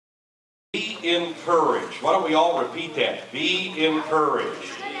Be encouraged. Why don't we all repeat that? Be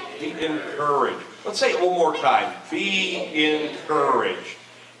encouraged. Be encouraged. Let's say it one more time. Be encouraged.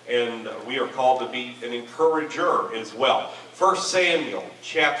 And we are called to be an encourager as well. 1 Samuel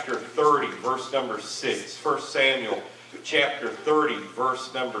chapter 30, verse number 6. 1 Samuel chapter 30,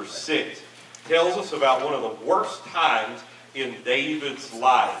 verse number 6 tells us about one of the worst times in David's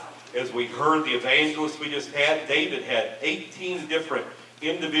life. As we heard the evangelist we just had, David had 18 different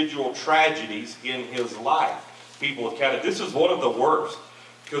individual tragedies in his life. People have counted. This is one of the worst.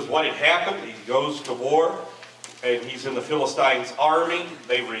 Because what had happened, he goes to war, and he's in the Philistines' army.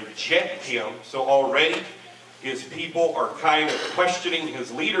 They reject him. So already his people are kind of questioning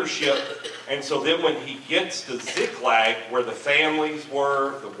his leadership. And so then when he gets to Ziklag, where the families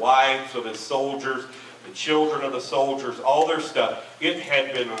were, the wives of his soldiers, the children of the soldiers, all their stuff, it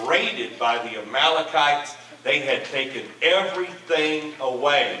had been raided by the Amalekites. They had taken everything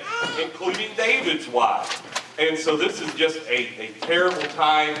away, including David's wife. And so this is just a terrible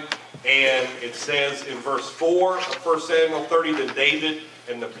time. And it says in verse 4 of 1 Samuel 30 that David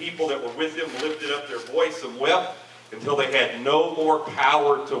and the people that were with him lifted up their voice and wept until they had no more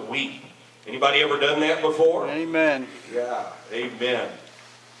power to weep. Anybody ever done that before? Amen. Yeah, amen.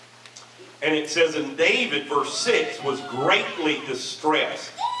 And it says in David, verse 6, was greatly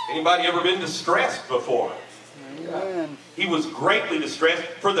distressed. Anybody ever been distressed before? Amen. He was greatly distressed,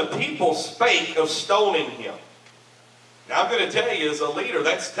 for the people spake of stoning him. Now I'm going to tell you, as a leader,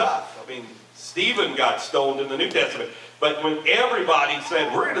 that's tough. I mean, Stephen got stoned in the New Testament. But when everybody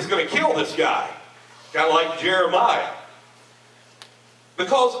said, we're just going to kill this guy, kind of like Jeremiah.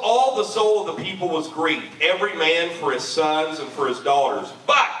 Because all the soul of the people was grieved, every man for his sons and for his daughters.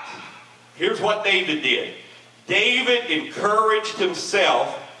 But here's what David did. David encouraged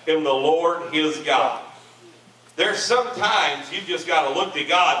himself in the Lord his God. There's sometimes you've just got to look to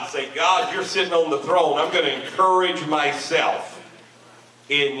God and say, God, you're sitting on the throne. I'm going to encourage myself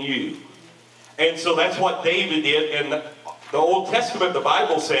in you. And so that's what David did. And the Old Testament, the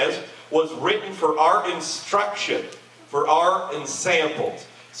Bible says, was written for our instruction, for our ensamples.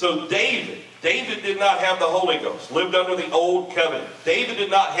 So David did not have the Holy Ghost, lived under the old covenant. David did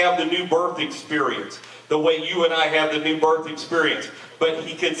not have the new birth experience the way you and I have the new birth experience. But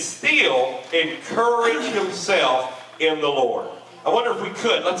he could still encourage himself in the Lord. I wonder if we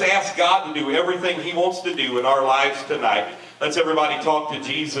could. Let's ask God to do everything he wants to do in our lives tonight. Let's everybody talk to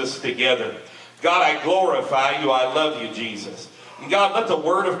Jesus together. God, I glorify you. I love you, Jesus. And God, let the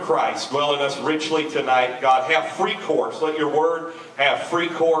word of Christ dwell in us richly tonight. God, have free course. Let your word have free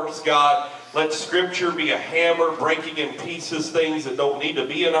course, God. Let Scripture be a hammer breaking in pieces things that don't need to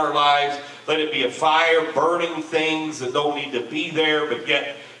be in our lives. Let it be a fire burning things that don't need to be there, but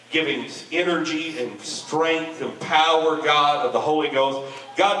yet giving energy and strength and power, God, of the Holy Ghost.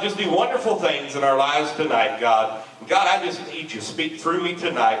 God, just do wonderful things in our lives tonight, God. God, I just need you to speak through me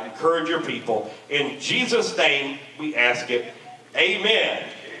tonight. Encourage your people. In Jesus' name, we ask it. Amen.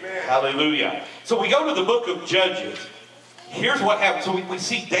 Amen. Hallelujah. So we go to the book of Judges. Here's what happens. So we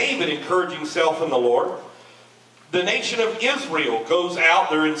see David encouraging himself in the Lord. The nation of Israel goes out.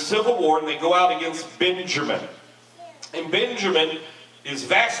 They're in civil war, and they go out against Benjamin. And Benjamin is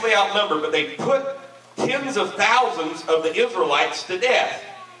vastly outnumbered, but they put tens of thousands of the Israelites to death.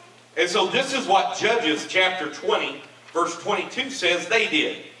 And so this is what Judges chapter 20, verse 22 says they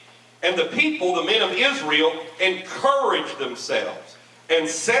did. And the people, the men of Israel, encouraged themselves and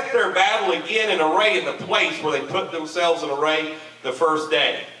set their battle again in array in the place where they put themselves in array the first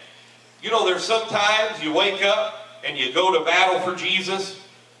day. You know, there's sometimes you wake up and you go to battle for Jesus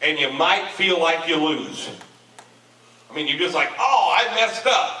and you might feel like you lose. I mean, you're just like, oh, I messed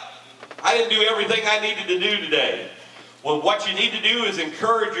up. I didn't do everything I needed to do today. Well, what you need to do is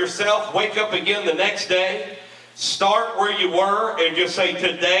encourage yourself, wake up again the next day, start where you were, and just say,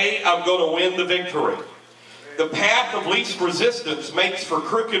 today I'm going to win the victory. The path of least resistance makes for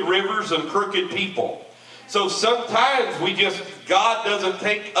crooked rivers and crooked people. So sometimes God doesn't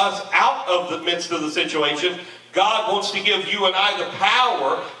take us out of the midst of the situation. God wants to give you and I the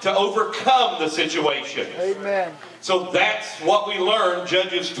power to overcome the situation. Amen. So that's what we learn.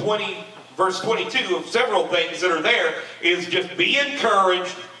 Judges 20, verse 22, of several things that are there, is just be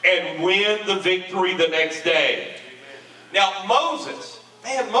encouraged and win the victory the next day. Now Moses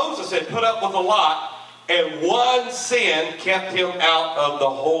had put up with a lot, and one sin kept him out of the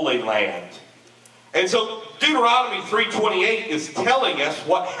Holy Land. And so Deuteronomy 3:28 is telling us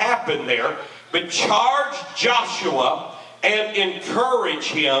what happened there. But charge Joshua and encourage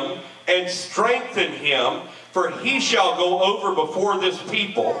him and strengthen him, for he shall go over before this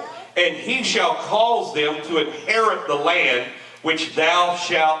people, and he shall cause them to inherit the land which thou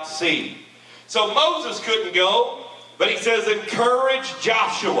shalt see. So Moses couldn't go, but he says, encourage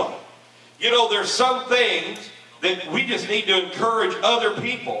Joshua. You know, there's some things that we just need to encourage other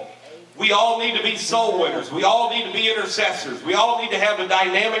people. We all need to be soul winners. We all need to be intercessors. We all need to have a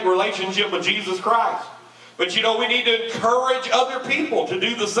dynamic relationship with Jesus Christ. But you know, we need to encourage other people to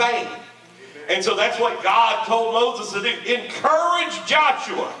do the same. And so that's what God told Moses to do. Encourage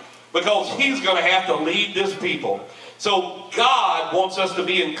Joshua, because he's going to have to lead this people. So God wants us to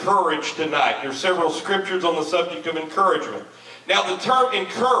be encouraged tonight. There's several scriptures on the subject of encouragement. Now the term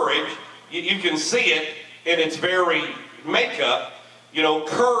encourage, you can see it in its very makeup. You know,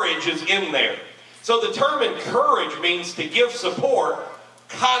 courage is in there. So the term encourage means to give support,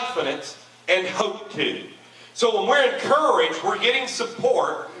 confidence, and hope to. So when we're encouraged, we're getting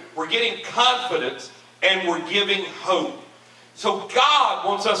support, we're getting confidence, and we're giving hope. So God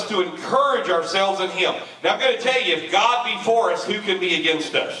wants us to encourage ourselves in Him. Now I'm going to tell you, if God be for us, who can be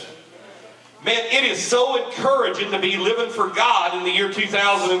against us? Man, it is so encouraging to be living for God in the year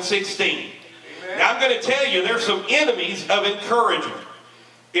 2016. Now I'm going to tell you, there's some enemies of encouragement.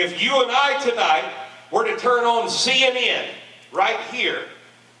 If you and I tonight were to turn on CNN right here,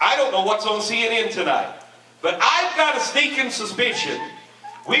 I don't know what's on CNN tonight, but I've got a sneaking suspicion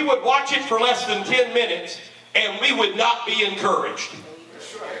we would watch it for less than 10 minutes and we would not be encouraged.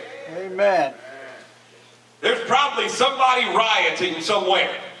 Amen. There's probably somebody rioting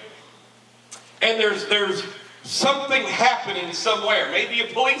somewhere. And there's something happening somewhere. Maybe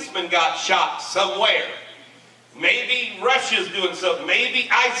a policeman got shot somewhere. Maybe Russia's doing something. Maybe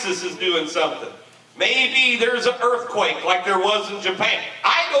ISIS is doing something. Maybe there's an earthquake like there was in Japan.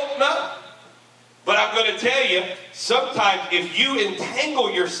 I don't know. But I'm going to tell you, sometimes if you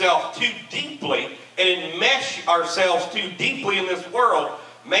entangle yourself too deeply and enmesh ourselves too deeply in this world,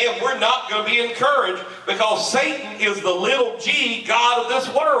 man, we're not going to be encouraged, because Satan is the little g god of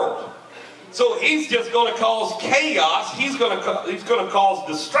this world. So he's just going to cause chaos. He's going to cause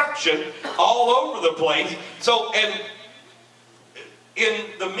destruction all over the place. So, and in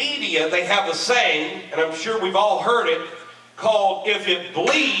the media, they have a saying, and I'm sure we've all heard it, called, if it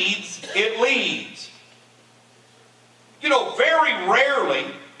bleeds, it leads. You know, very rarely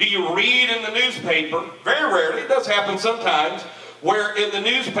do you read in the newspaper, very rarely, it does happen sometimes, where in the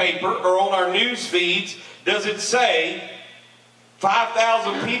newspaper or on our news feeds does it say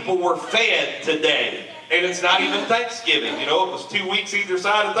 5,000 people were fed today. And it's not even Thanksgiving. You know, it was 2 weeks either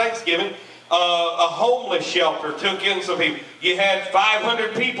side of Thanksgiving. A homeless shelter took in some people. You had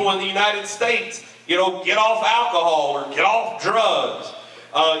 500 people in the United States, you know, get off alcohol or get off drugs.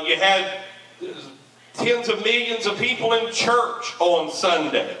 You had tens of millions of people in church on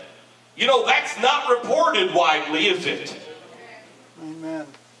Sunday. You know, that's not reported widely, is it? Amen.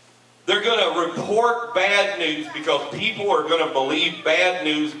 They're going to report bad news because people are going to believe bad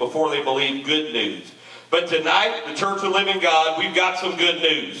news before they believe good news. But tonight, the Church of the Living God, we've got some good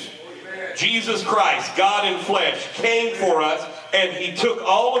news. Amen. Jesus Christ, God in flesh, came for us, and He took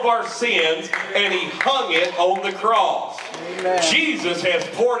all of our sins and He hung it on the cross. Amen. Jesus has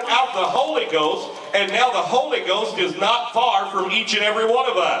poured out the Holy Ghost, and now the Holy Ghost is not far from each and every one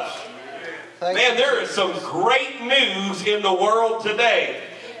of us. Man, there is some great news in the world today.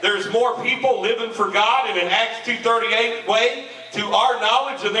 There's more people living for God in an Acts 2:38 way, to our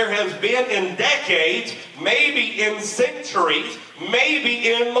knowledge, than there has been in decades, maybe in centuries,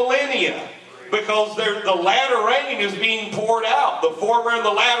 maybe in millennia. Because the latter rain is being poured out. The former and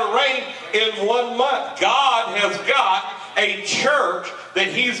the latter rain in 1 month. God has got a church that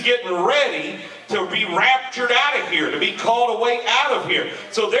He's getting ready to be raptured out of here, to be called away out of here.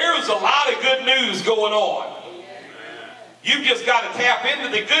 So there's a lot of good news going on. You've just got to tap into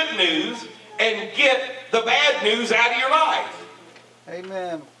the good news and get the bad news out of your life.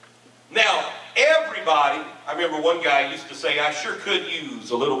 Amen. Now, everybody, I remember one guy used to say, I sure could use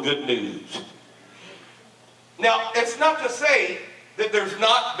a little good news. Now, it's not to say that there's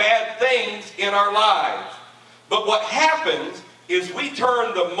not bad things in our lives. But what happens is we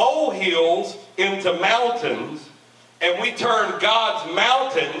turn the molehills into mountains, and we turn God's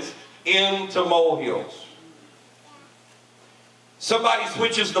mountains into molehills. Somebody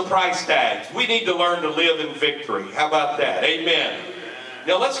switches the price tags. We need to learn to live in victory. How about that? Amen.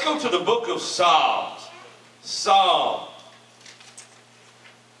 Now let's go to the book of Psalms. Psalm.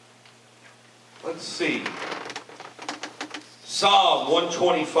 Let's see. Psalm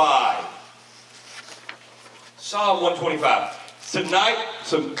 125. Psalm 125. Tonight,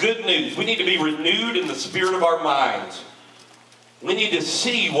 some good news. We need to be renewed in the spirit of our minds. We need to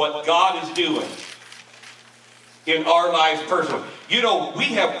see what God is doing. in our lives personally. You know, we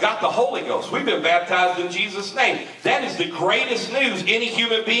have got the Holy Ghost. We've been baptized in Jesus' name. That is the greatest news any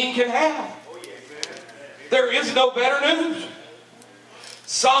human being can have. There is no better news.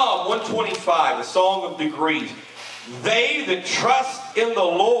 Psalm 125, a song of degrees. They that trust in the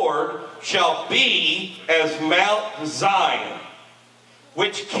Lord shall be as Mount Zion,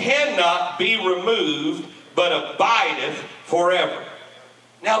 which cannot be removed, but abideth forever.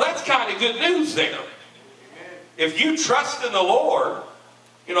 Now that's kind of good news there. If you trust in the Lord,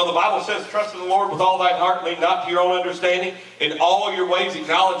 you know, the Bible says, trust in the Lord with all thine heart, lean not to your own understanding. In all your ways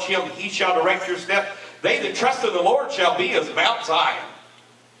acknowledge him, he shall direct your steps. They that trust in the Lord shall be as Mount Zion.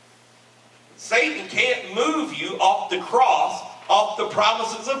 Satan can't move you off the cross, off the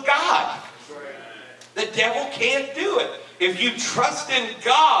promises of God. The devil can't do it. If you trust in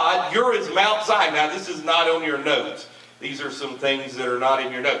God, you're as Mount Zion. Now, this is not on your notes. These are some things that are not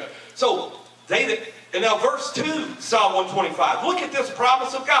in your notes. So, and now verse 2, Psalm 125. Look at this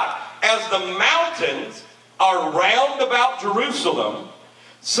promise of God. As the mountains are round about Jerusalem,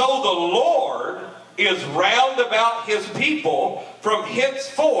 so the Lord is round about his people from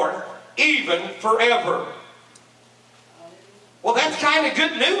henceforth, even forever. Well, that's kind of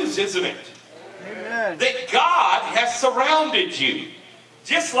good news, isn't it? Amen. That God has surrounded you.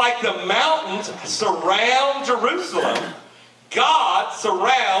 Just like the mountains surround Jerusalem, God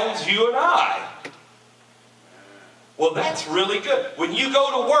surrounds you and I. Well, that's really good. When you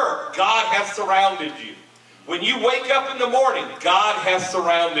go to work, God has surrounded you. When you wake up in the morning, God has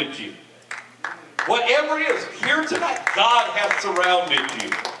surrounded you. Whatever it is, here tonight, God has surrounded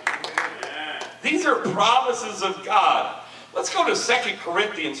you. These are promises of God. Let's go to 2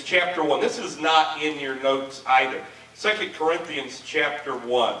 Corinthians chapter 1. This is not in your notes either. 2 Corinthians chapter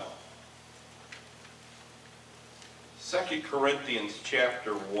 1. 2 Corinthians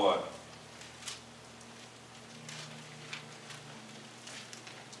chapter 1.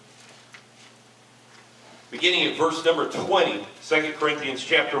 Beginning at verse number 20, 2 Corinthians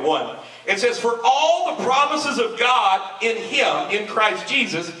chapter 1. It says, for all the promises of God in him, in Christ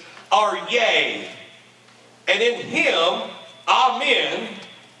Jesus, are yea, and in him, amen,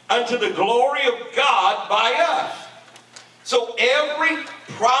 unto the glory of God by us. So every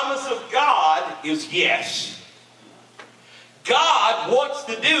promise of God is yes. God wants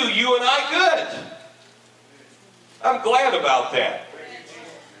to do you and I good. I'm glad about that.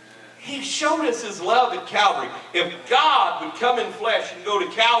 He showed us his love at Calvary. If God would come in flesh and go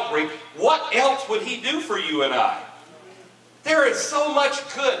to Calvary, what else would he do for you and I? There is so much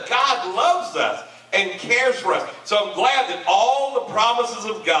good. God loves us and cares for us. So I'm glad that all the promises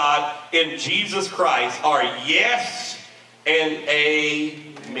of God in Jesus Christ are yes and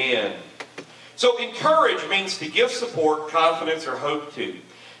amen. So encourage means to give support, confidence, or hope to.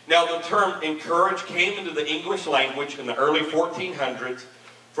 Now the term encourage came into the English language in the early 1400s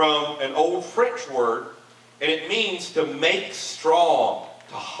from an old French word, and it means to make strong,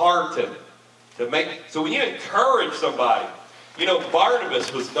 to hearten, to make. So when you encourage somebody, you know,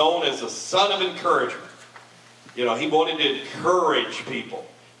 Barnabas was known as a son of encouragement. You know, he wanted to encourage people.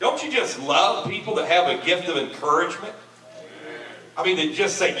 Don't you just love people that have a gift of encouragement? I mean, they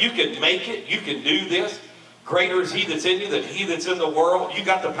just say, you can make it, you can do this. Greater is he that's in you than he that's in the world. You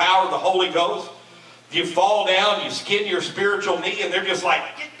got the power of the Holy Ghost. You fall down, you skin your spiritual knee, and they're just like,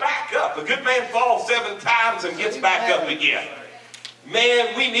 get back up. A good man falls 7 times and gets back up again.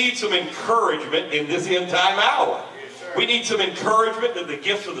 Man, we need some encouragement in this end time hour. We need some encouragement that the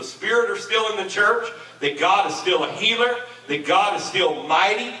gifts of the Spirit are still in the church, that God is still a healer, that God is still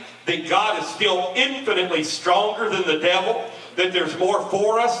mighty, that God is still infinitely stronger than the devil, that there's more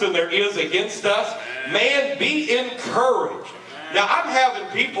for us than there is against us. Man, be encouraged. Now, I'm having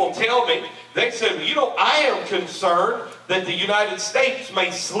people tell me, they said, you know, I am concerned that the United States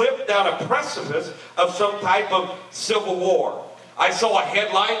may slip down a precipice of some type of civil war. I saw a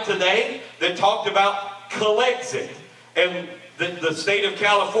headline today that talked about Calexit. And the state of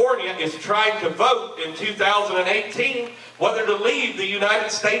California is trying to vote in 2018 whether to leave the United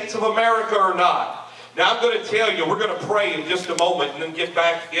States of America or not. Now I'm going to tell you, we're going to pray in just a moment and then get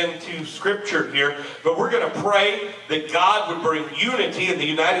back into Scripture here. But we're going to pray that God would bring unity in the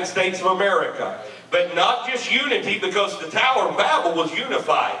United States of America. But not just unity, because the Tower of Babel was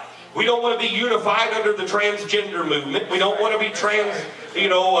unified. We don't want to be unified under the transgender movement. We don't want to be we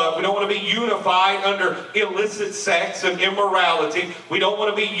don't want to be unified under illicit sex and immorality. We don't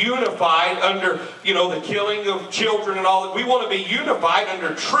want to be unified under, the killing of children and all that. We want to be unified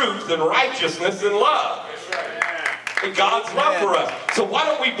under truth and righteousness and love. And God's love for us. So why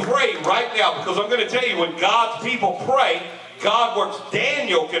don't we pray right now? Because I'm going to tell you, when God's people pray, God works.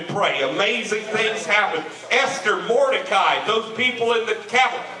 Daniel could pray. Amazing things happen. Esther, Mordecai, those people in the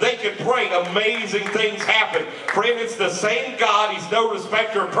capital, they could pray. Amazing things happen. Friend, it's the same God. He's no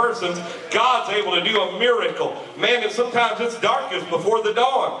respecter of persons. God's able to do a miracle. Man, and sometimes it's darkest before the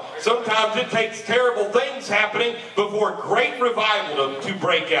dawn. Sometimes it takes terrible things happening before great revival to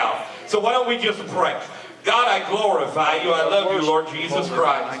break out. So why don't we just pray? God, I glorify you. I love you, Lord Jesus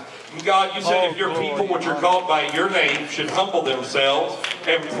Christ. God, you said if your people which are called by your name should humble themselves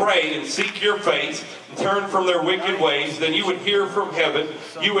and pray and seek your face and turn from their wicked ways, then you would hear from heaven,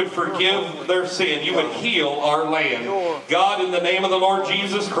 you would forgive their sin, you would heal our land. God, in the name of the Lord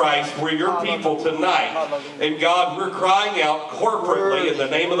Jesus Christ, we're your people tonight. And God, we're crying out corporately in the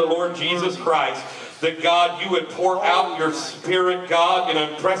name of the Lord Jesus Christ, that God, you would pour out your Spirit, God, in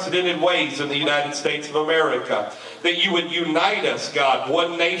unprecedented ways in the United States of America. That you would unite us, God,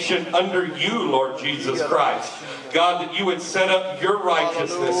 one nation under you, Lord Jesus Christ. God, that you would set up your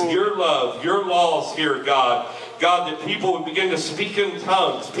righteousness, your love, your laws here, God. God, that people would begin to speak in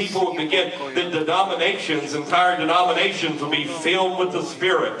tongues. People would begin, that denominations, entire denominations would be filled with the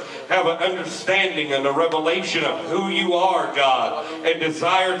Spirit. Have an understanding and a revelation of who you are, God, and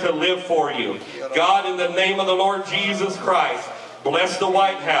desire to live for you. God, in the name of the Lord Jesus Christ, bless the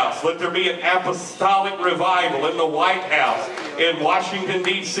White House. Let there be an apostolic revival in the White House, in Washington,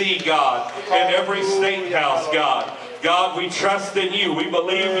 D.C., God, in every state house, God. God, we trust in you. We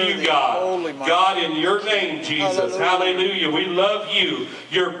believe you, God. God, in your name, Jesus. Hallelujah. We love you.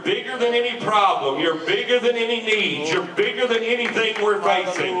 You're bigger than any problem. You're bigger than any need. You're bigger than anything we're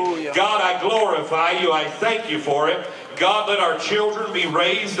facing. God, I glorify you. I thank you for it. God, let our children be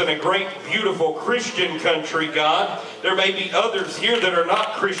raised in a great, beautiful Christian country, God. There may be others here that are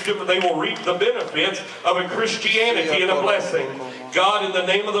not Christian, but they will reap the benefits of a Christianity and a blessing. God, in the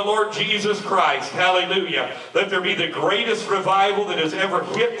name of the Lord Jesus Christ, hallelujah, let there be the greatest revival that has ever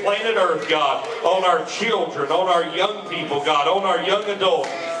hit planet Earth, God, on our children, on our young people, God, on our young adults,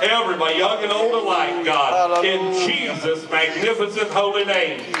 everybody, young and old alike, God, in Jesus' magnificent holy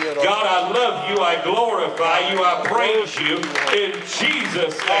name. God, I love you, I glorify you, I praise you, in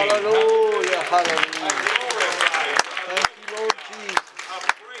Jesus' name. Hallelujah, hallelujah.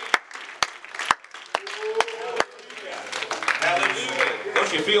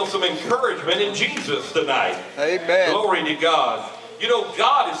 You feel some encouragement in Jesus tonight. Amen. Glory to God. You know,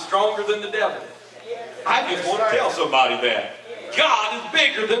 God is stronger than the devil. I just want to tell somebody that. God is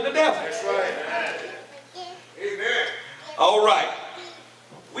bigger than the devil. That's right. Amen. All right.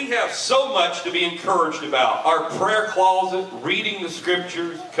 We have so much to be encouraged about. Our prayer closet, reading the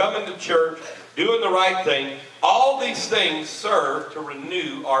scriptures, coming to church, doing the right thing. All these things serve to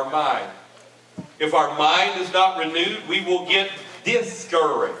renew our mind. If our mind is not renewed, we will get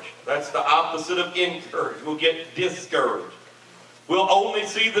discouraged. That's the opposite of encouraged. We'll get discouraged. We'll only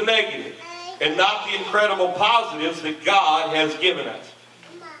see the negative and not the incredible positives that God has given us.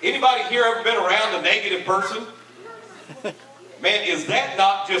 Anybody here ever been around a negative person? Man, is that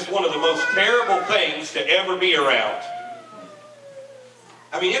not just one of the most terrible things to ever be around?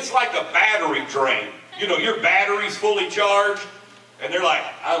 I mean, it's like a battery drain. You know, your battery's fully charged, and they're like,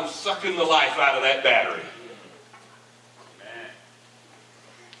 I'm sucking the life out of that battery.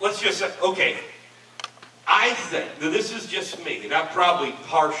 Let's just say, okay, I think that this is just me, and I'm probably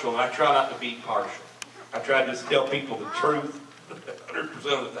partial, and I try not to be partial. I try to just tell people the truth 100%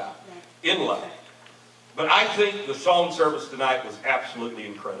 of the time, in love. But I think the song service tonight was absolutely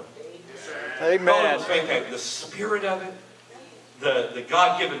incredible. Amen. It was fantastic. The spirit of it, the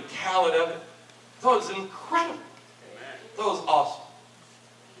God-given talent of it, I thought it was incredible. I thought it was awesome.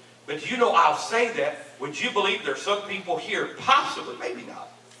 But you know, I'll say that, would you believe there's some people here, possibly, maybe not,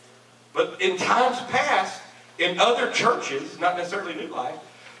 but in times past, in other churches, not necessarily New Life,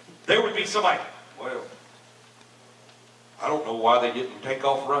 there would be somebody, well, I don't know why they didn't take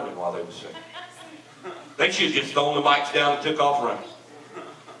off running while they were singing. They should have just thrown the mics down and took off running.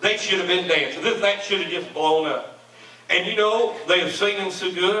 They should have been dancing. That should have just blown up. And you know, they were singing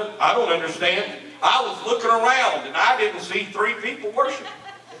so good, I don't understand. I was looking around and I didn't see 3 people worshiping.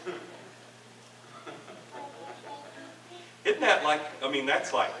 Isn't that like, I mean,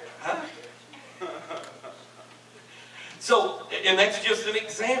 that's like, huh? So, and that's just an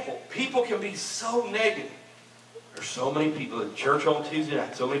example. People can be so negative. There's so many people in church on Tuesday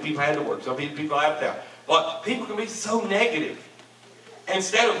night. So many people had to work. So many people out of town. But people can be so negative.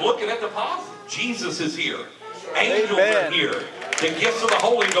 Instead of looking at the positive, Jesus is here. Angels are here. The gifts of the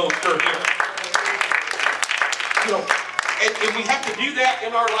Holy Ghost are here. You know, and we have to do that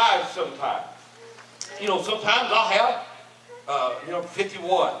in our lives sometimes. You know, sometimes I'll have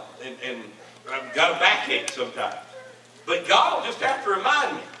 51, and I've got a backache sometimes. But God will just have to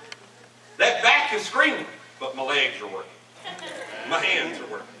remind me. That back is screaming, but my legs are working. My hands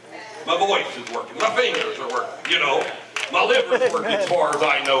are working. My voice is working. My fingers are working, you know. My liver's working as far as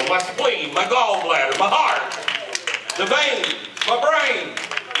I know. My spleen, my gallbladder, my heart, the veins, my brain.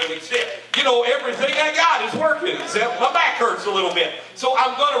 You know, everything I got is working, except my back hurts a little bit. So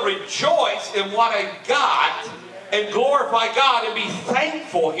I'm going to rejoice in what I got and glorify God and be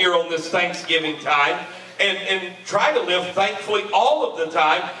thankful here on this Thanksgiving time and try to live thankfully all of the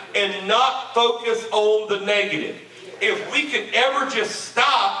time and not focus on the negative. If we can ever just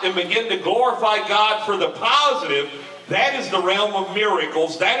stop and begin to glorify God for the positive, that is the realm of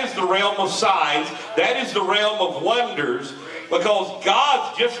miracles. That is the realm of signs. That is the realm of wonders. Because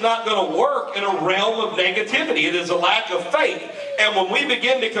God's just not going to work in a realm of negativity. It is a lack of faith. And when we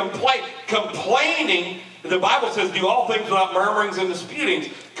begin to complain, complaining, the Bible says, do all things without murmurings and disputings.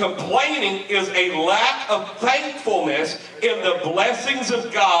 Complaining is a lack of thankfulness in the blessings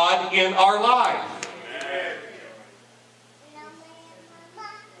of God in our life.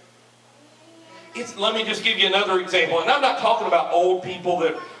 Let me just give you another example. And I'm not talking about old people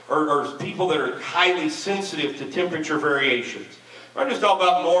that or people that are highly sensitive to temperature variations. I'm just talking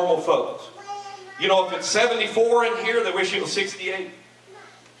about normal folks. You know, if it's 74 in here, they wish it was 68.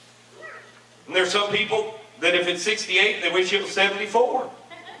 And there's some people that if it's 68, they wish it was 74.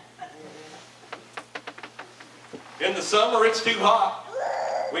 In the summer, it's too hot.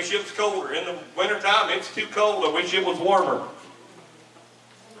 Wish it was colder. In the wintertime, it's too cold. I wish it was warmer.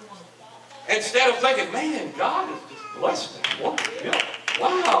 Instead of thinking, man, God has just blessed them.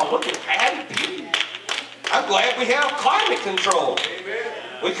 Wow, look at Patty P. I'm glad we have climate control. Amen.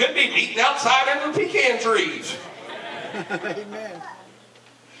 We could be beaten outside under pecan trees. Amen.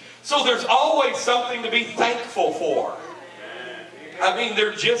 So there's always something to be thankful for. I mean,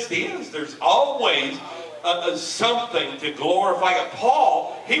 there just is. There's always something to glorify God.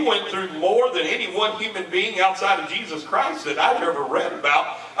 Paul, he went through more than any one human being outside of Jesus Christ that I've ever read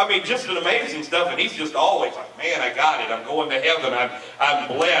about. I mean, just an amazing stuff, and he's just always like, man, I got it. I'm going to heaven. I'm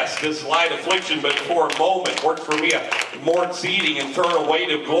blessed. This light affliction, but for a moment, worked for me a more exceeding eternal weight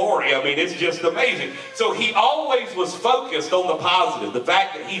of glory. I mean, it's just amazing. So he always was focused on the positive, the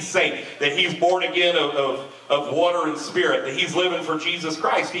fact that he's saved, that he's born again of water and spirit, that he's living for Jesus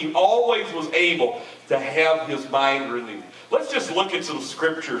Christ. He always was able to have his mind renewed. Let's just look at some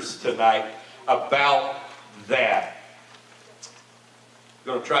scriptures tonight about that.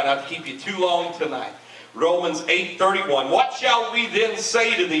 I'm going to try not to keep you too long tonight. Romans 8:31. What shall we then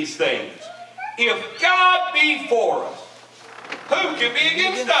say to these things? If God be for us, who can be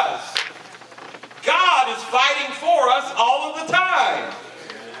against us? God is fighting for us all of the time.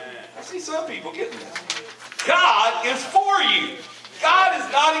 I see some people getting this. God is for you. God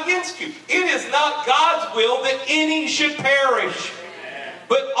is not against you. It is not God's will that any should perish,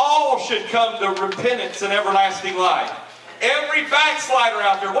 but all should come to repentance and everlasting life. Every backslider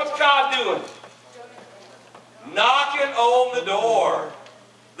out there, what's God doing? Knocking on the door.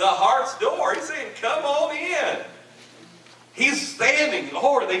 The heart's door. He's saying, come on in. He's standing.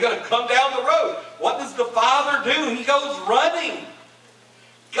 Lord, are they going to come down the road? What does the Father do? He goes running.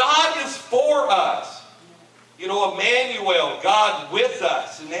 God is for us. You know, Emmanuel, God with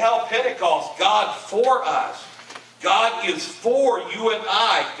us. And now Pentecost, God for us. God is for you and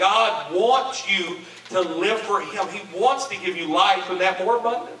I. God wants you to live for Him. He wants to give you life and that more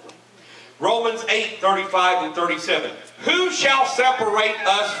abundantly. Romans 8:35 and 37. Who shall separate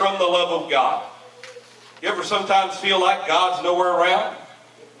us from the love of God? You ever sometimes feel like God's nowhere around?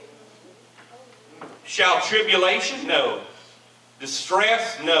 Shall tribulation? No.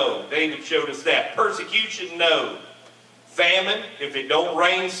 Distress? No. David showed us that. Persecution? No. Famine? If it don't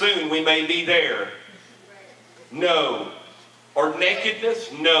rain soon, we may be there. No. Or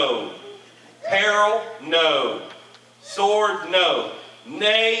nakedness? No. Peril? No. Sword? No.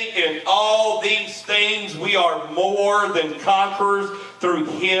 Nay, in all these things we are more than conquerors through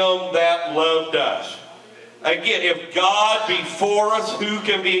Him that loved us. Again, if God be for us, who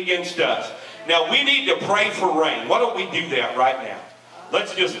can be against us? Now, we need to pray for rain. Why don't we do that right now?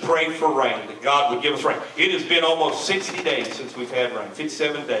 Let's just pray for rain, that God would give us rain. It has been almost 60 days since we've had rain,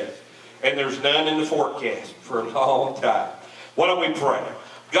 57 days. And there's none in the forecast for a long time. Why don't we pray?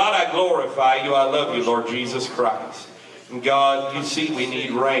 God, I glorify you. I love you, Lord Jesus Christ. And God, you see we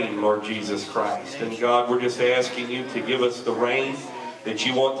need rain, Lord Jesus Christ. And God, we're just asking you to give us the rain that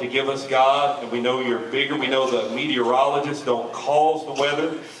you want to give us, God. And we know you're bigger. We know the meteorologists don't cause the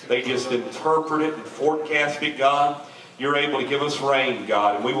weather. They just interpret it and forecast it, God. You're able to give us rain,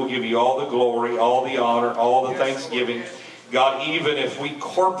 God. And we will give you all the glory, all the honor, all the thanksgiving. God, even if we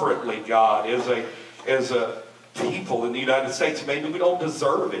corporately, God, as a people in the United States. Maybe we don't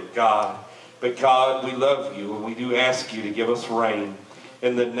deserve it, God. But God, we love you, and we do ask you to give us rain.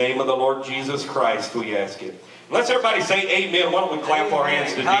 In the name of the Lord Jesus Christ, we ask it. Let's everybody say amen. Why don't we clap our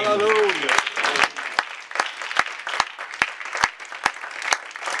hands to Jesus? Hallelujah.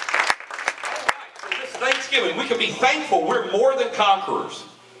 So this Thanksgiving, we can be thankful we're more than conquerors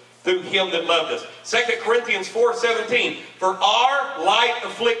through him that loved us. 2 Corinthians 4:17, for our light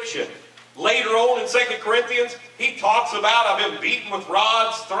affliction. Later on in 2 Corinthians, he talks about, I've been beaten with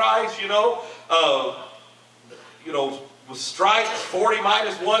rods thrice, with stripes, 40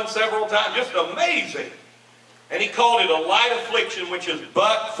 minus 1 several times. Just amazing. And he called it a light affliction, which is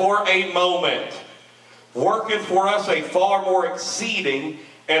but for a moment, working for us a far more exceeding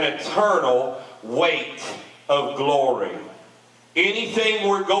and eternal weight of glory. Anything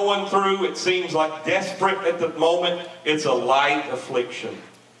we're going through, it seems like desperate at the moment, it's a light affliction.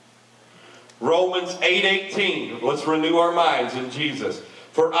 Romans 8:18, let's renew our minds in Jesus.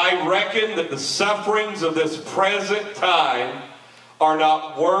 For I reckon that the sufferings of this present time are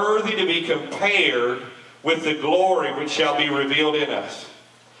not worthy to be compared with the glory which shall be revealed in us.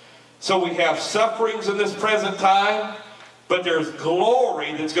 So we have sufferings in this present time, but there's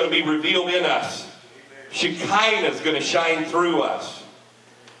glory that's going to be revealed in us. Shekinah is going to shine through us.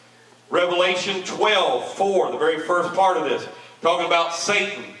 Revelation 12:4, the very first part of this, talking about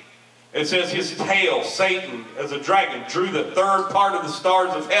Satan. It says his tail, Satan, as a dragon, drew the third part of the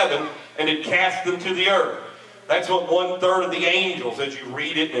stars of heaven and it cast them to the earth. That's what 1/3 of the angels, as you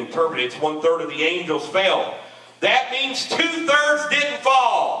read it and interpret it, it's 1/3 of the angels fell. That means 2/3 didn't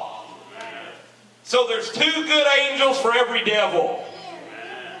fall. So there's 2 good angels for every devil,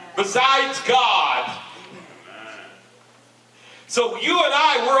 besides God. So you and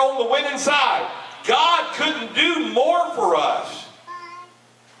I, we're on the winning side. God couldn't do more for us.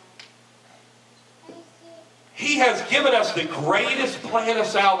 He has given us the greatest plan of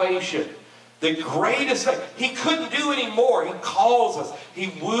salvation. The greatest thing. He couldn't do any more. He calls us. He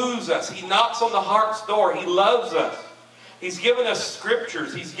woos us. He knocks on the heart's door. He loves us. He's given us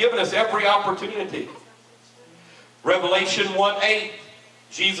scriptures. He's given us every opportunity. Revelation 1:8.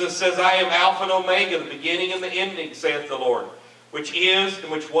 Jesus says, I am Alpha and Omega, the beginning and the ending, saith the Lord, which is,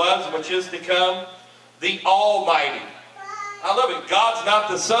 and which was, and which is to come, the Almighty. I love it. God's not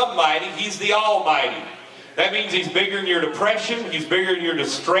the submighty. He's the Almighty. That means he's bigger than your depression. He's bigger than your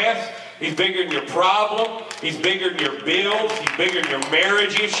distress. He's bigger than your problem. He's bigger than your bills. He's bigger than your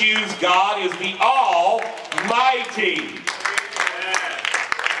marriage issues. God is the Almighty.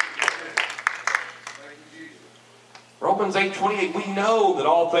 Romans 8:28, we know that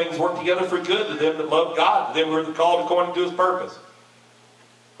all things work together for good to them that love God, to them who are called according to his purpose.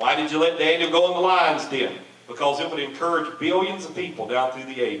 Why did you let Daniel go in the lion's den? Because it would encourage billions of people down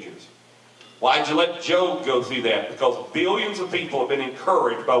through the ages. Why did you let Job go through that? Because billions of people have been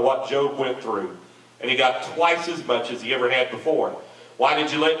encouraged by what Job went through. And he got twice as much as he ever had before. Why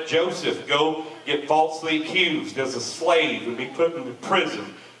did you let Joseph go get falsely accused as a slave and be put into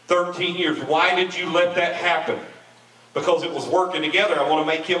prison 13 years? Why did you let that happen? Because it was working together. I want to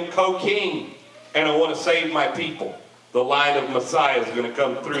make him co-king. And I want to save my people. The line of Messiah is going to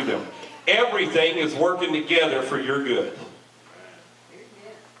come through them. Everything is working together for your good.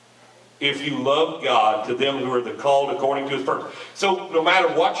 If you love God, to them who are the called according to his purpose. So no matter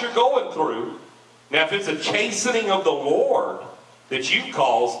what you're going through, now if it's a chastening of the Lord that you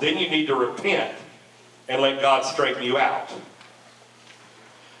cause, then you need to repent and let God straighten you out.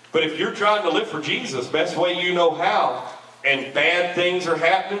 But if you're trying to live for Jesus, best way you know how, and bad things are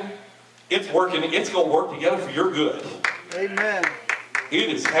happening, it's going to work together for your good. Amen. It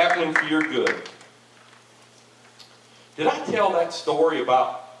is happening for your good. Did I tell that story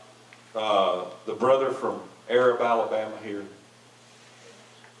about the brother from Arab, Alabama here?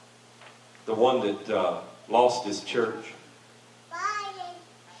 The one that lost his church.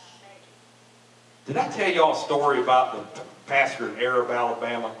 Did I tell y'all a story about the pastor in Arab,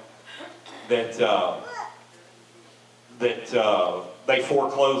 Alabama that they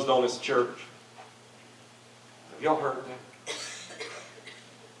foreclosed on his church? Have y'all heard that?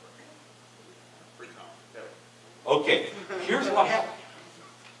 Okay, here's what happened.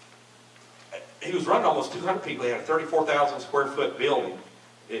 He was running almost 200 people. He had a 34,000 square foot building.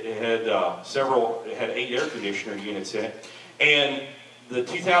 It had it had 8 air conditioner units in it. And the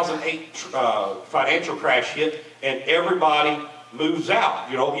 2008 financial crash hit, and everybody moves out.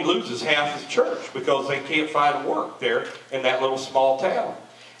 You know, he loses half his church because they can't find work there in that little small town.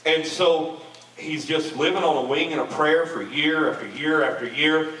 And so he's just living on a wing and a prayer for year after year after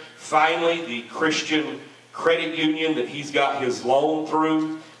year. Finally, the Christian credit union that he's got his loan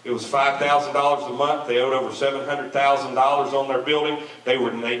through It was $5,000 a month. They owed over $700,000 on their building.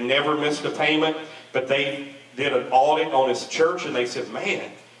 They never missed a payment, but they did an audit on his church, and they said,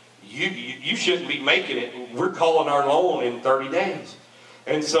 man, you shouldn't be making it. We're calling our loan in 30 days.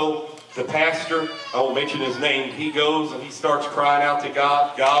 And so the pastor, I won't mention his name, he goes and he starts crying out to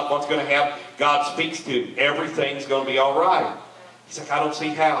God. God, what's going to happen? God speaks to him. Everything's going to be all right. He's like, I don't see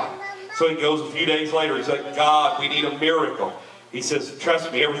how. So he goes a few days later. He's like, God, we need a miracle. He says,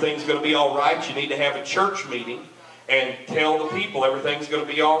 trust me, everything's going to be all right. You need to have a church meeting and tell the people everything's going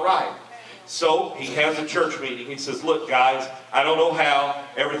to be all right. So he has a church meeting. He says, look, guys, I don't know how.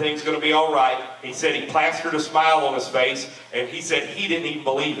 Everything's going to be all right. He said he plastered a smile on his face, and he said he didn't even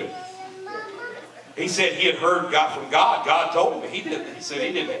believe it. He said he had heard from God. God told him. He said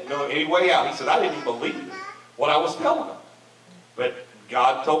he didn't know any way out. He said, I didn't believe what I was telling him. But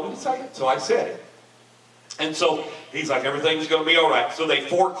God told me to say it, so I said it. And so he's like, everything's going to be all right. So they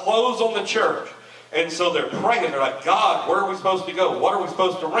foreclose on the church. And so they're praying. They're like, God, where are we supposed to go? What are we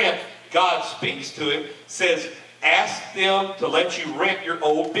supposed to rent? God speaks to him, says, ask them to let you rent your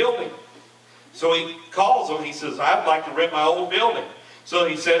old building. So he calls them. He says, I'd like to rent my old building. So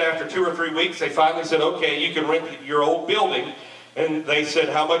he said after 2 or 3 weeks, they finally said, okay, you can rent your old building. And they said,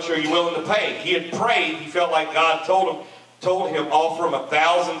 how much are you willing to pay? He had prayed. He felt like God told him offer him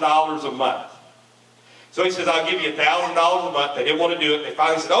 $1,000 a month. So he says, I'll give you $1,000 a month. They didn't want to do it. They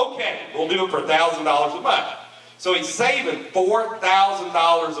finally said, okay, we'll do it for $1,000 a month. So he's saving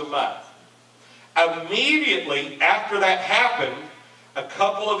 $4,000 a month. Immediately after that happened, a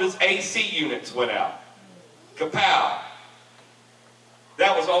couple of his AC units went out. Kapow.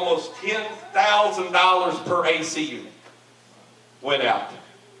 That was almost $10,000 per AC unit went out.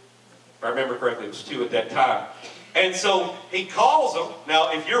 If I remember correctly, it was 2 at that time. And so he calls them.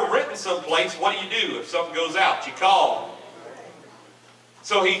 Now, if you're renting someplace, what do? If something goes out? You call them.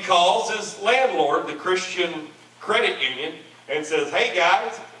 So he calls his landlord, the Christian credit union, and says, hey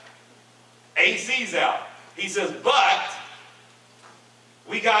guys, AC's out. He says, but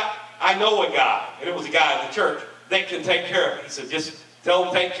I know a guy, and it was a guy in the church, that can take care of it. He said, just tell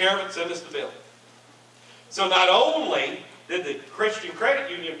him to take care of it, send us the bill. So not only did the Christian credit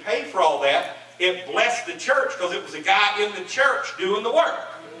union pay for all that, it blessed the church because it was a guy in the church doing the work.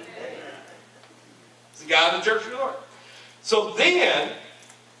 It's a guy in the church doing the work. So then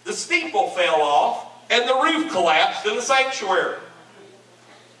the steeple fell off and the roof collapsed in the sanctuary.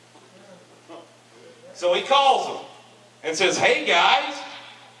 So he calls them and says, hey guys,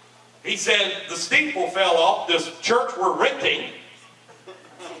 he said, the steeple fell off this church we're renting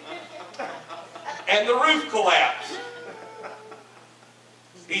and the roof collapsed.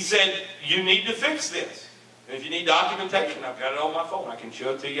 He said, you need to fix this. And if you need documentation, I've got it on my phone. I can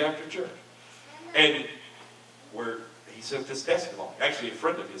show it to you after church. And he sent this testimony. Actually, a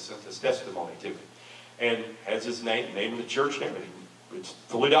friend of his sent this testimony to me. And has his name of the church and everything. It's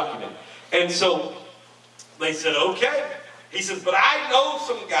fully documented. And so they said, okay. He says, but I know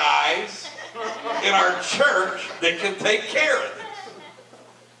some guys in our church that can take care of this.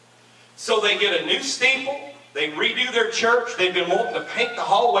 So they get a new steeple. They redo their church. They've been wanting to paint the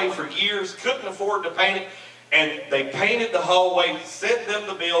hallway for years, couldn't afford to paint it, and they painted the hallway, sent them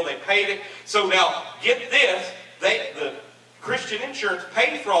the bill, they paid it. So now, get this, the Christian insurance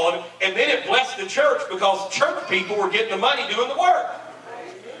paid for all of it, and then it blessed the church because church people were getting the money doing the work.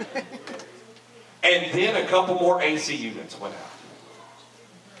 And then a couple more AC units went out.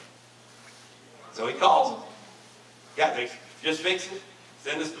 So he calls them. Yeah, just fix it,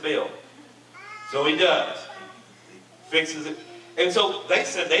 send us the bill. So he does. Fixes it. And so they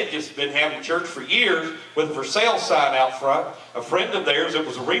said they'd just been having church for years with a for sale sign out front. A friend of theirs that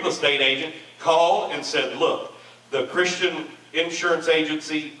was a real estate agent called and said, look, the Christian insurance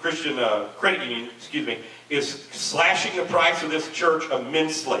agency, Christian credit union, is slashing the price of this church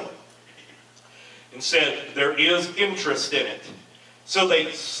immensely. And said there is interest in it. So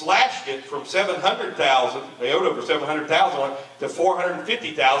they slashed it from $700,000, they owed over $700,000 to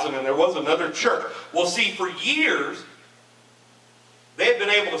 $450,000, and there was another church. Well, see, for years, they had been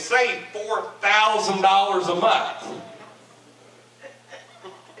able to save $4,000 a month.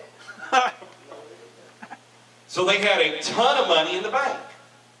 So they had a ton of money in the bank.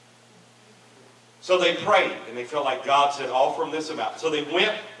 So they prayed, and they felt like God said, offer them this amount. So they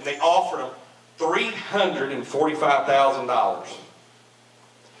went, and they offered them $345,000.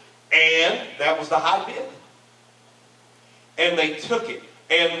 And that was the high bid. And they took it.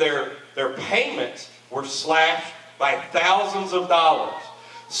 And their payments were slashed by thousands of dollars.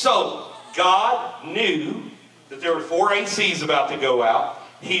 So God knew that there were 4 ACs about to go out.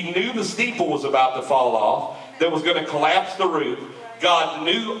 He knew the steeple was about to fall off, that was going to collapse the roof. God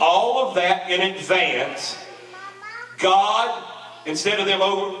knew all of that in advance. God, instead of them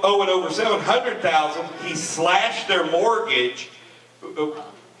owing over $700,000, he slashed their mortgage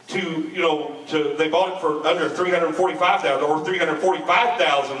they bought it for under $345,000 or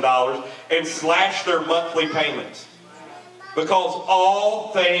 $345,000 and slashed their monthly payments. Because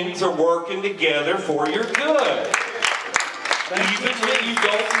all things are working together for your good. Even when you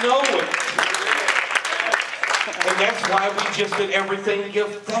don't know it. And that's why we just did everything to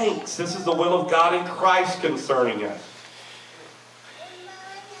give thanks. This is the will of God in Christ concerning us.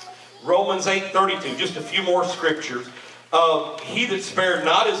 Romans 8:32, just a few more scriptures. He that spared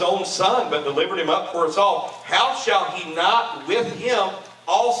not his own son, but delivered him up for us all, how shall he not with him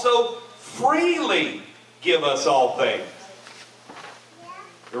also freely give us all things?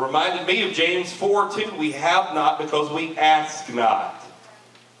 It reminded me of James 4:2. We have not because we ask not.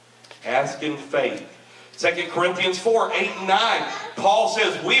 Ask in faith. 2 Corinthians 4:8 and 9. Paul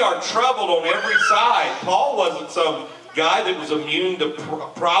says we are troubled on every side. Paul wasn't some guy that was immune to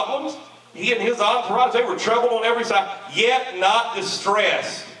problems. He and his entourage, they were troubled on every side, yet not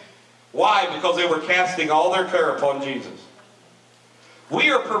distressed. Why? Because they were casting all their care upon Jesus. We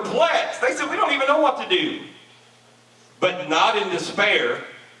are perplexed. They said, we don't even know what to do. But not in despair.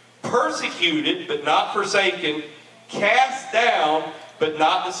 Persecuted, but not forsaken. Cast down, but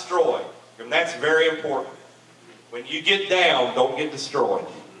not destroyed. And that's very important. When you get down, don't get destroyed.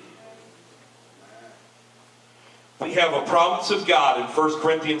 We have a promise of God in 1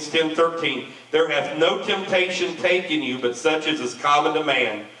 Corinthians 10:13. There hath no temptation taken you, but such as is common to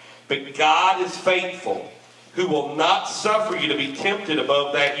man. But God is faithful, who will not suffer you to be tempted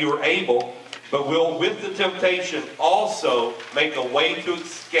above that you are able, but will with the temptation also make a way to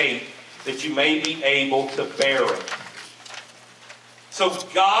escape, that you may be able to bear it. So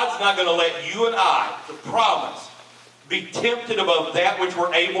God's not going to let you and I, the promise, be tempted above that which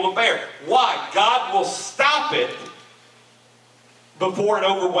we're able to bear. Why? God will stop it before it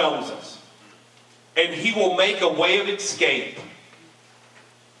overwhelms us. And he will make a way of escape.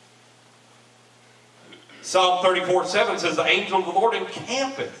 Psalm 34:7 says, the angel of the Lord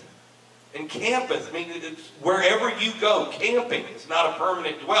encampeth. Encampeth, I mean, it's wherever you go, camping is not a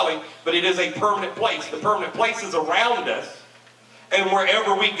permanent dwelling, but it is a permanent place. The permanent place is around us. And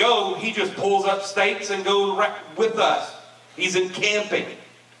wherever we go, he just pulls up stakes and goes with us. He's encamping.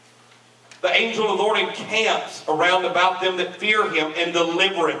 The angel of the Lord encamps around about them that fear him and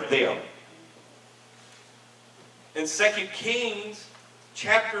delivereth them. In 2 Kings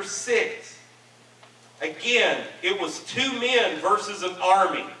chapter 6, again, it was 2 men versus an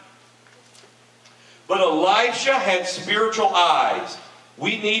army. But Elisha had spiritual eyes.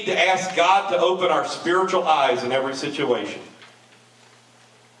 We need to ask God to open our spiritual eyes in every situation.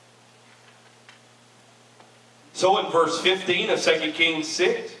 So in verse 15 of 2 Kings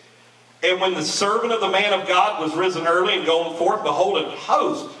 6, and when the servant of the man of God was risen early and gone forth, behold, a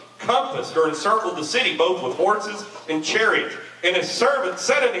host compassed or encircled the city, both with horses and chariots. And his servant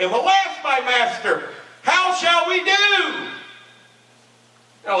said unto him, alas, my master, how shall we do?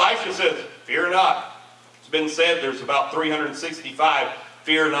 And Elisha says, fear not. It's been said there's about 365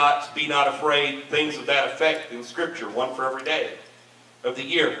 fear not, be not afraid, things of that effect in Scripture, one for every day of the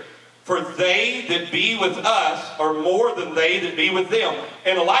year. For they that be with us are more than they that be with them.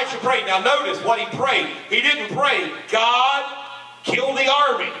 And Elisha prayed. Now notice what he prayed. He didn't pray, God, kill the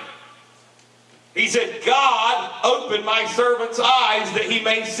army. He said, God, open my servant's eyes that he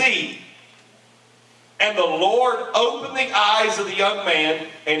may see. And the Lord opened the eyes of the young man,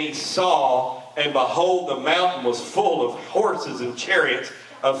 and he saw, and behold, the mountain was full of horses and chariots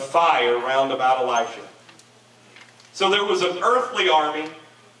of fire round about Elisha. So there was an earthly army,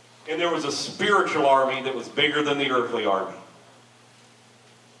 and there was a spiritual army that was bigger than the earthly army.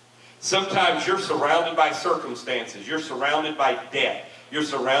 Sometimes you're surrounded by circumstances. You're surrounded by death. You're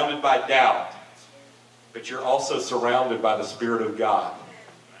surrounded by doubt. But you're also surrounded by the Spirit of God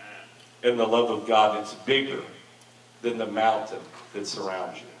and the love of God that's bigger than the mountain that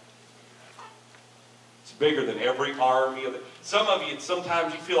surrounds you. It's bigger than every army. Some of you,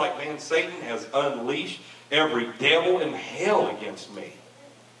 sometimes you feel like, man, Satan has unleashed every devil in hell against me.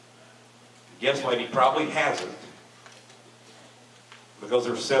 Guess what? He probably hasn't. Because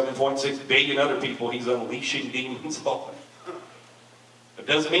there's 7.6 billion other people he's unleashing demons on. It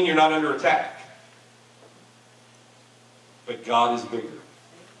doesn't mean you're not under attack. But God is bigger.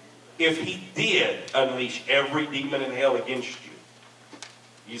 If he did unleash every demon in hell against you,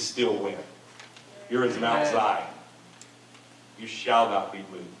 you still win. You're as Mount Zion. You shall not be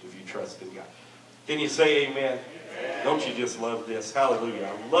moved if you trust in God. Can you say amen? Amen. Don't you just love this? Hallelujah.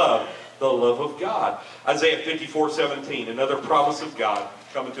 I love the love of God. Isaiah 54:17, another promise of God,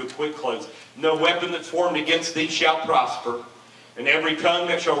 coming to a quick close. No weapon that's formed against thee shall prosper, and every tongue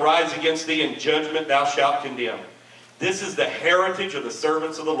that shall rise against thee in judgment thou shalt condemn. This is the heritage of the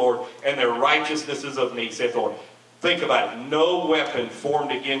servants of the Lord, and their righteousness is of me, saith the Lord. Think about it. No weapon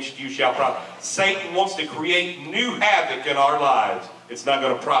formed against you shall prosper. Satan wants to create new havoc in our lives. It's not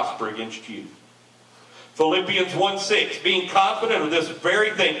going to prosper against you. Philippians 1:6, being confident of this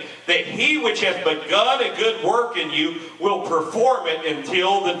very thing, that he which hath begun a good work in you will perform it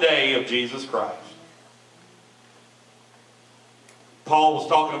until the day of Jesus Christ. Paul was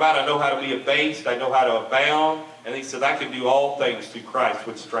talking about, I know how to be abased, I know how to abound, and he said, I can do all things through Christ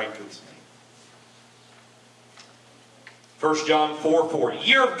which strengthens me. 1 John 4:4,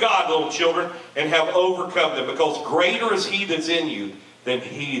 ye are of God, little children, and have overcome them, because greater is he that's in you than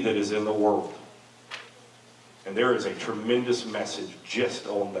he that is in the world. And there is a tremendous message just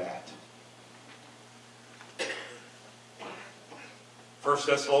on that. 1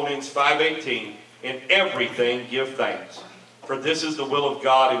 Thessalonians 5:18, in everything give thanks, for this is the will of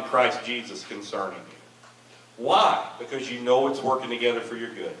God in Christ Jesus concerning you. Why? Because you know it's working together for your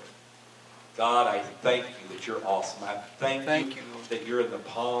good. God, I thank you that you're awesome. I thank you that you're in the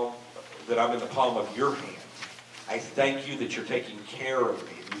palm, that I'm in the palm of your hand. I thank you that you're taking care of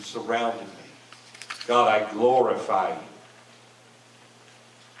me and you've surrounded me. God, I glorify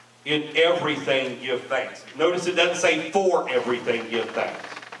you. In everything give thanks. Notice it doesn't say for everything give thanks.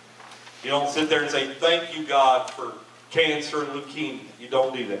 You don't sit there and say, thank you, God, for cancer and leukemia. You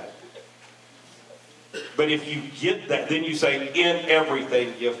don't do that. But if you get that, then you say, in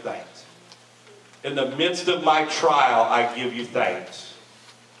everything give thanks. In the midst of my trial, I give you thanks.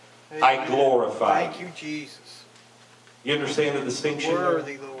 Amen. I glorify you. Thank you, Jesus. You understand the distinction?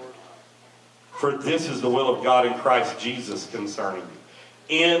 Worthy, Lord. For this is the will of God in Christ Jesus concerning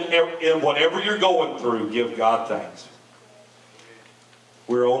you. In whatever you're going through, give God thanks.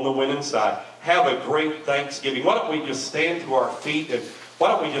 We're on the winning side. Have a great Thanksgiving. Why don't we just stand to our feet and why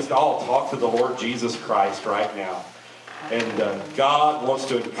don't we just all talk to the Lord Jesus Christ right now? And God wants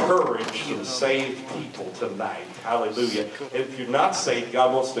to encourage some saved people tonight. Hallelujah. If you're not saved,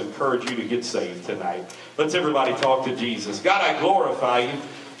 God wants to encourage you to get saved tonight. Let's everybody talk to Jesus. God, I glorify you.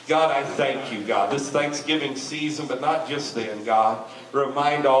 God, I thank you, God, this Thanksgiving season, but not just then, God.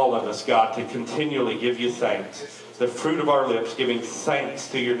 Remind all of us, God, to continually give you thanks. The fruit of our lips, giving thanks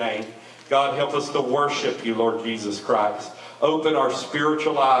to your name. God, help us to worship you, Lord Jesus Christ. Open our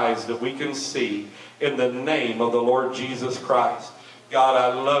spiritual eyes that we can see in the name of the Lord Jesus Christ. God,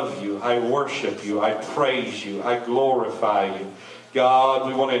 I love you. I worship you. I praise you. I glorify you. God,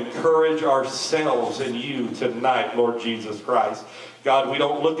 we want to encourage ourselves in you tonight, Lord Jesus Christ. God, we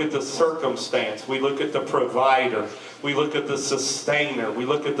don't look at the circumstance. We look at the provider. We look at the sustainer. We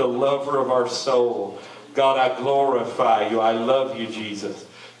look at the lover of our soul. God, I glorify you. I love you, Jesus.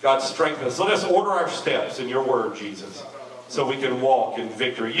 God, strengthen us. Let us order our steps in your word, Jesus, so we can walk in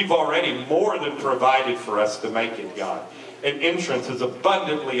victory. You've already more than provided for us to make it, God. And entrance is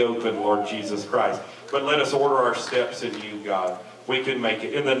abundantly open, Lord Jesus Christ. But let us order our steps in you, God. We can make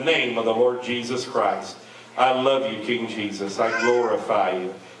it. In the name of the Lord Jesus Christ. I love you, King Jesus. I glorify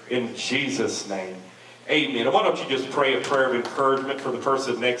you. In Jesus' name. Amen. And why don't you just pray a prayer of encouragement for the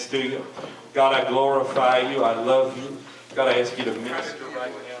person next to you. God, I glorify you. I love you. God, I ask you to minister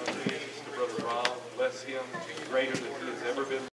right now to Brother Ron. Bless him. Greater than he has ever been.